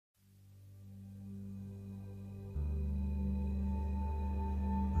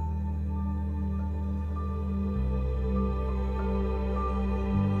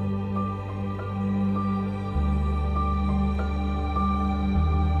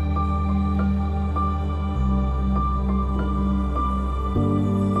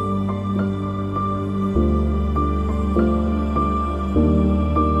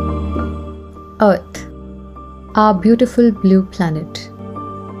Earth, our beautiful blue planet.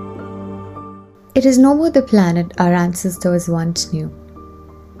 It is no more the planet our ancestors once knew.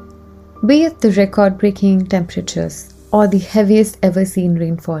 Be it the record-breaking temperatures or the heaviest ever seen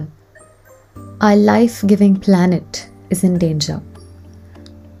rainfall, our life-giving planet is in danger,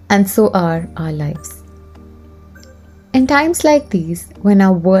 and so are our lives. In times like these, when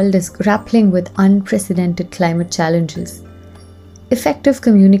our world is grappling with unprecedented climate challenges, effective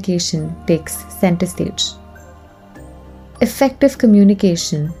communication takes center stage. Effective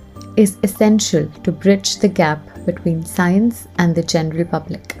communication is essential to bridge the gap between science and the general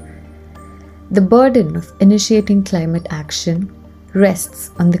public. The burden of initiating climate action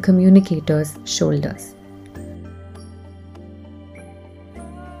rests on the communicator's shoulders.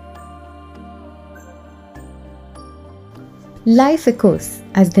 Life Echoes,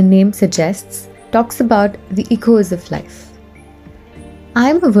 as the name suggests, talks about the echoes of life. I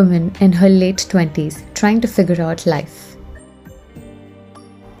am a woman in her late 20s trying to figure out life.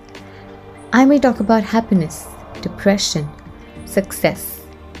 I may talk about happiness, depression, success,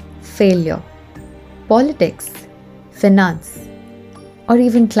 failure, politics, finance, or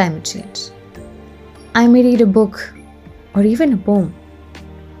even climate change. I may read a book or even a poem.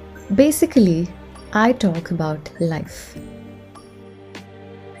 Basically, I talk about life.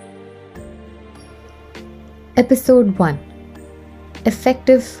 Episode 1: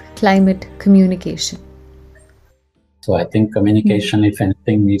 Effective Climate Communication. So I think communication, if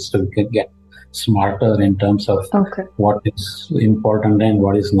anything, needs to get smarter in terms of what is important and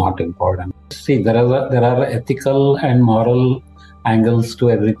what is not important. See, there are ethical and moral angles to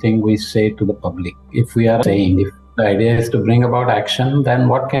everything we say to the public. If we are saying, if the idea is to bring about action, then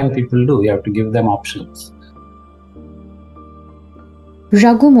what can people do? You have to give them options.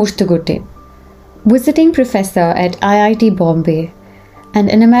 Raghu Moshtagote, visiting professor at IIT Bombay and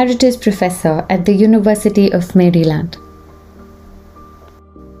an emeritus professor at the University of Maryland.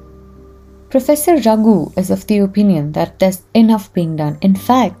 Professor Raghu is of the opinion that there's enough being done. In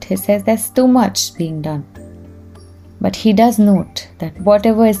fact, he says there's too much being done. But he does note that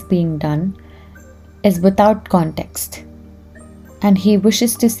whatever is being done is without context, and he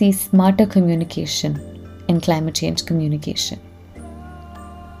wishes to see smarter communication in climate change communication.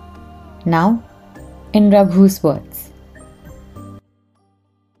 Now, in Raghu's words.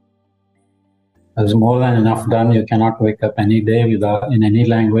 There's more than enough done. You cannot wake up any day without, in any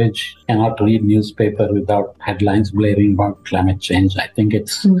language, cannot read newspaper without headlines blaring about climate change. I think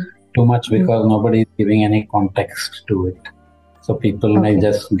it's too much because nobody is giving any context to it. So people may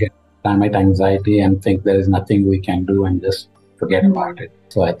just get climate anxiety and think there is nothing we can do and just forget about it.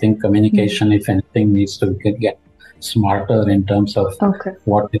 So I think communication, if anything, needs to get smarter in terms of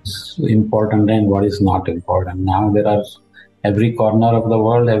what is important and what is not important. Now there are every corner of the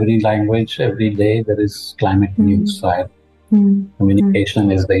world, every language, every day there is climate news. So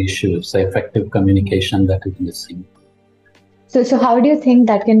communication is the issue. It's the effective communication that is missing. So how do you think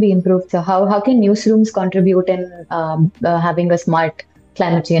that can be improved? So how can newsrooms contribute in having a smart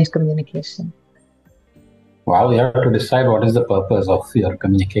climate change communication? Well, you have to decide what is the purpose of your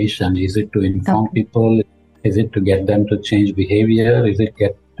communication. Is it to inform people? Is it to get them to change behavior? Is it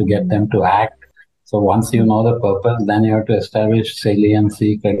to get them to act? So once you know the purpose, then you have to establish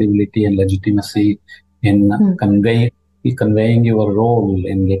saliency, credibility, and legitimacy in conveying your role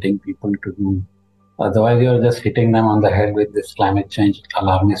in getting people to do. Otherwise, you're just hitting them on the head with this climate change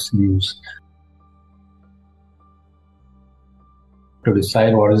alarmist news. To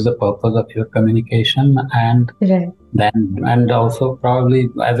decide what is the purpose of your communication, and then also probably,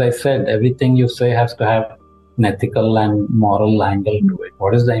 as I said, everything you say has to have an ethical and moral angle to it.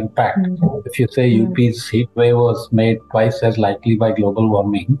 What is the impact? If you say UP's heat wave was made twice as likely by global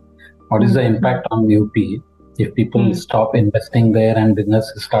warming, what is the impact on UP if people stop investing there and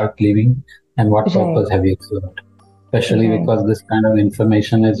businesses start leaving? And what purpose have you served? Especially because this kind of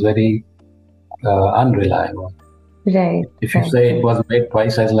information is very unreliable. If you say it was made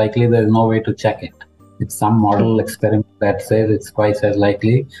twice as likely, there is no way to check it. It's some model experiment that says it's twice as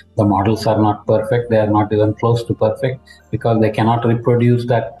likely. The models are not perfect. They are not even close to perfect because they cannot reproduce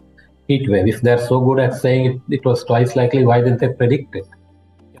that heat wave. If they're so good at saying it was twice likely, why didn't they predict it?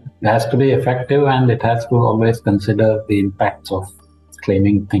 It has to be effective, and it has to always consider the impacts of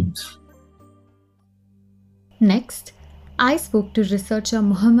claiming things. Next, I spoke to researcher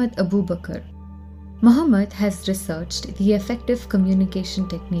Muhammad Abubakar. Muhammad has researched the effective communication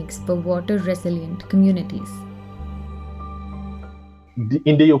techniques for water-resilient communities.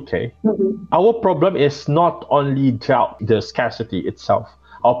 In the UK, our problem is not only drought, the scarcity itself.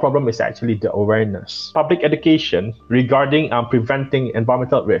 Our problem is actually the awareness. Public education regarding preventing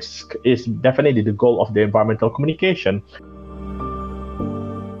environmental risk is definitely the goal of the environmental communication.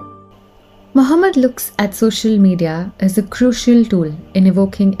 Mohammed looks at social media as a crucial tool in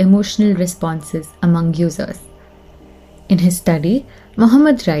evoking emotional responses among users. In his study,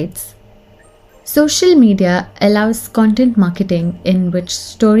 Mohammed writes, social media allows content marketing in which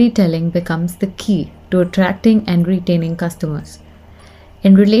storytelling becomes the key to attracting and retaining customers.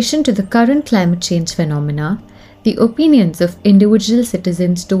 In relation to the current climate change phenomena, the opinions of individual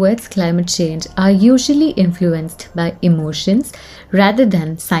citizens towards climate change are usually influenced by emotions rather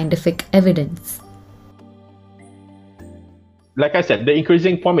than scientific evidence. Like I said, the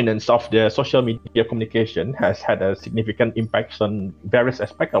increasing prominence of the social media communication has had a significant impact on various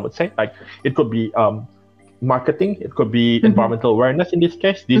aspects, I would say. Like it could be marketing, it could be environmental awareness in this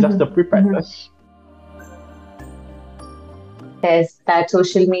case, disaster preparedness. Says that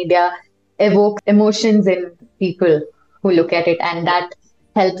social media evokes emotions in people who look at it, and that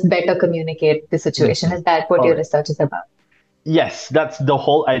helps better communicate the situation. Is that what your research is about? Yes, that's the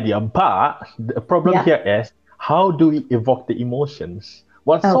whole idea. But the problem here is, how do we evoke the emotions?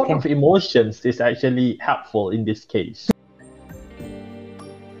 What sort of emotions is actually helpful in this case?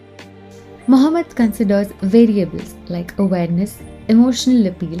 Mohammed considers variables like awareness, emotional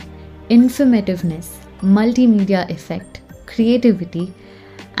appeal, informativeness, multimedia effect, creativity,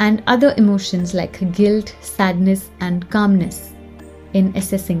 and other emotions like guilt, sadness, and calmness in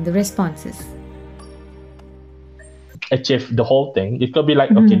assessing the responses. Achieve the whole thing. It could be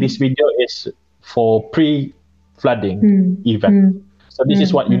like, okay, this video is for pre-flooding event. So this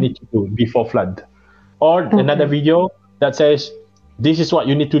is what you need to do before flood. Or another video that says, this is what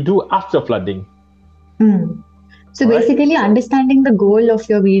you need to do after flooding. So basically, understanding the goal of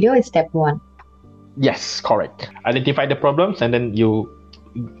your video is step one. Yes, correct. Identify the problems and then you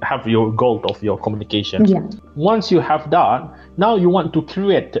have your goal of your communication. Once you have that, now you want to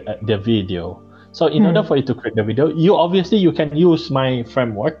create the video. So in order for you to create the video, you can use my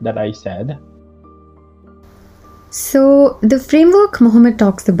framework that I said. So the framework Mohammed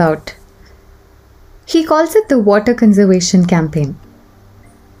talks about, he calls it the water conservation campaign.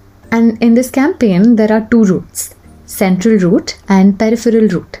 And in this campaign, there are two routes, central route and peripheral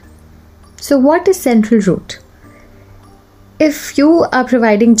route. So what is central route? If you are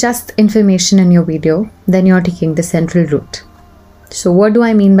providing just information in your video, then you're taking the central route. So what do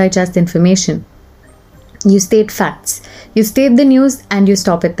I mean by just information? You state facts, you state the news and you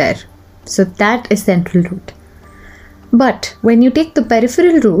stop it there. So that is central route. But when you take the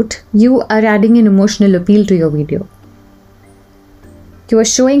peripheral route, you are adding an emotional appeal to your video. You are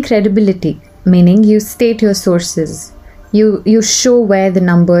showing credibility, meaning you state your sources. You show where the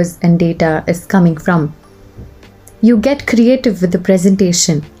numbers and data is coming from. You get creative with the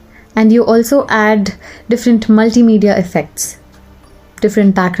presentation, and you also add different multimedia effects,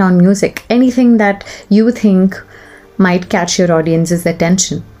 different background music, anything that you think might catch your audience's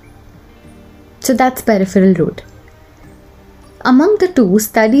attention. So that's peripheral route. Among the two,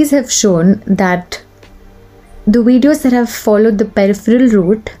 studies have shown that the videos that have followed the peripheral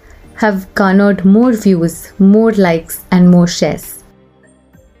route have garnered more views, more likes, and more shares.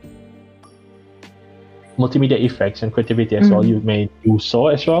 Multimedia effects and creativity as well, you may do so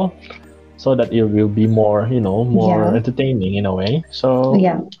as well, so that it will be more, more entertaining in a way. So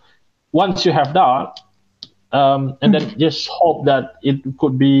once you have that, and then just hope that it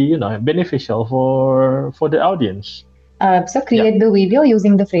could be, beneficial for the audience. So create the video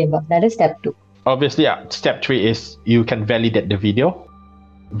using the framework. That is step 2. Obviously, step 3 is you can validate the video.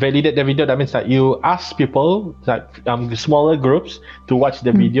 Validate the video, that means that you ask people, like smaller groups, to watch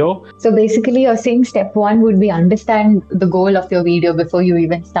the video. So basically, you're saying step 1 would be understand the goal of your video before you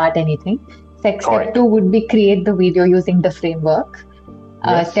even start anything. Step 2 would be create the video using the framework.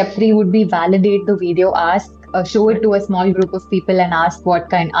 Step 3 would be validate the video, show it to a small group of people and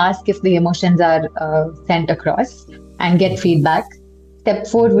ask if the emotions are sent across and get feedback. Step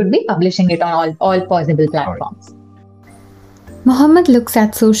 4 would be publishing it on all possible platforms. Mohammed looks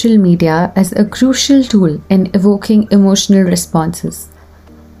at social media as a crucial tool in evoking emotional responses.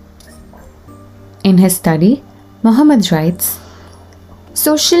 In his study, Mohammed writes,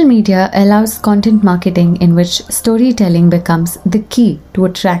 social media allows content marketing in which storytelling becomes the key to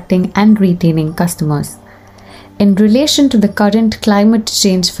attracting and retaining customers. In relation to the current climate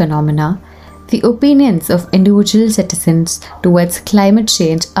change phenomena, the opinions of individual citizens towards climate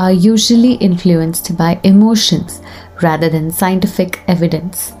change are usually influenced by emotions rather than scientific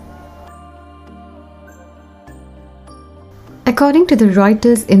evidence. According to the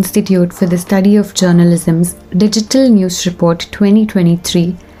Reuters Institute for the Study of Journalism's Digital News Report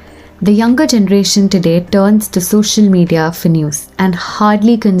 2023, the younger generation today turns to social media for news and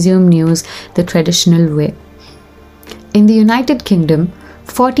hardly consume news the traditional way. In the United Kingdom,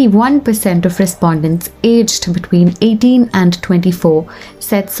 41% of respondents aged between 18 and 24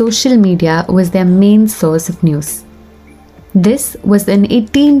 said social media was their main source of news. This was an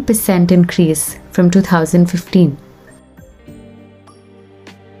 18% increase from 2015.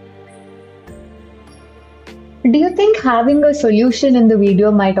 Do you think having a solution in the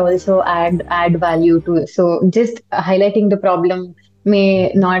video might also add value to it? So just highlighting the problem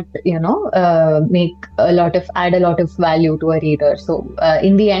may not, add a lot of value to a reader. So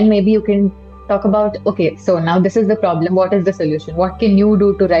in the end, maybe you can talk about, okay, so now this is the problem. What is the solution? What can you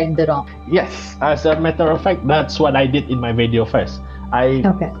do to right the wrong? Yes, as a matter of fact, that's what I did in my video first.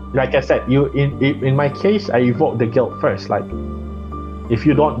 Like I said, in my case, I evoke the guilt first. Like, if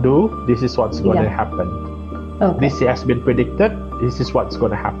you don't do, this is what's going to happen. Okay. This has been predicted. This is what's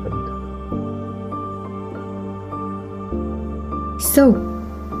going to happen. So,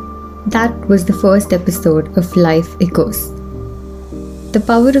 that was the first episode of Life Echoes. The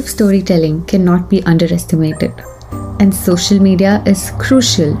power of storytelling cannot be underestimated, and social media is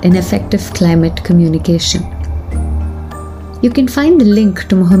crucial in effective climate communication. You can find the link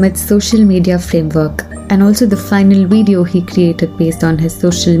to Mohammed's social media framework and also the final video he created based on his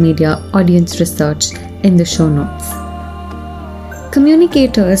social media audience research in the show notes.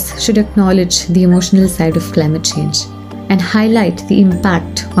 Communicators should acknowledge the emotional side of climate change and highlight the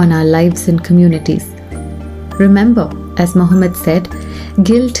impact on our lives and communities. Remember, as Mohammed said,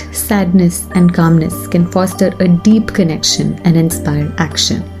 guilt, sadness, and calmness can foster a deep connection and inspire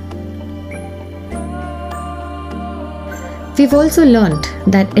action. We've also learned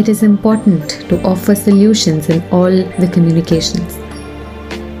that it is important to offer solutions in all the communications.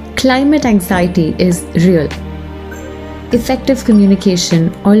 Climate anxiety is real. Effective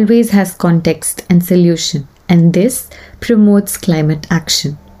communication always has context and solution, and this promotes climate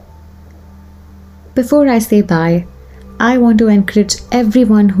action. Before I say bye, I want to encourage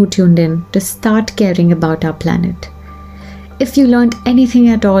everyone who tuned in to start caring about our planet. If you learned anything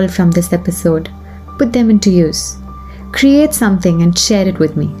at all from this episode, put them into use. Create something and share it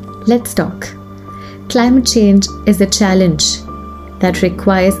with me. Let's talk. Climate change is a challenge that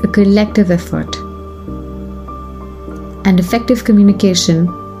requires a collective effort. And effective communication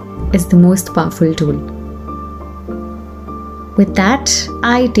is the most powerful tool. With that,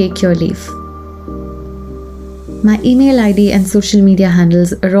 I take your leave. My email ID and social media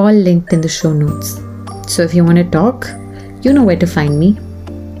handles are all linked in the show notes. So if you want to talk, you know where to find me.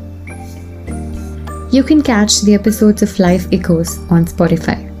 You can catch the episodes of Life Echoes on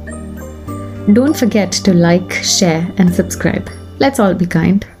Spotify. Don't forget to like, share, and subscribe. Let's all be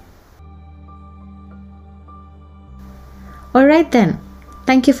kind. Alright then,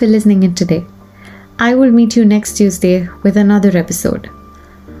 thank you for listening in today. I will meet you next Tuesday with another episode.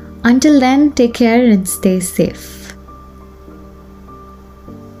 Until then, take care and stay safe.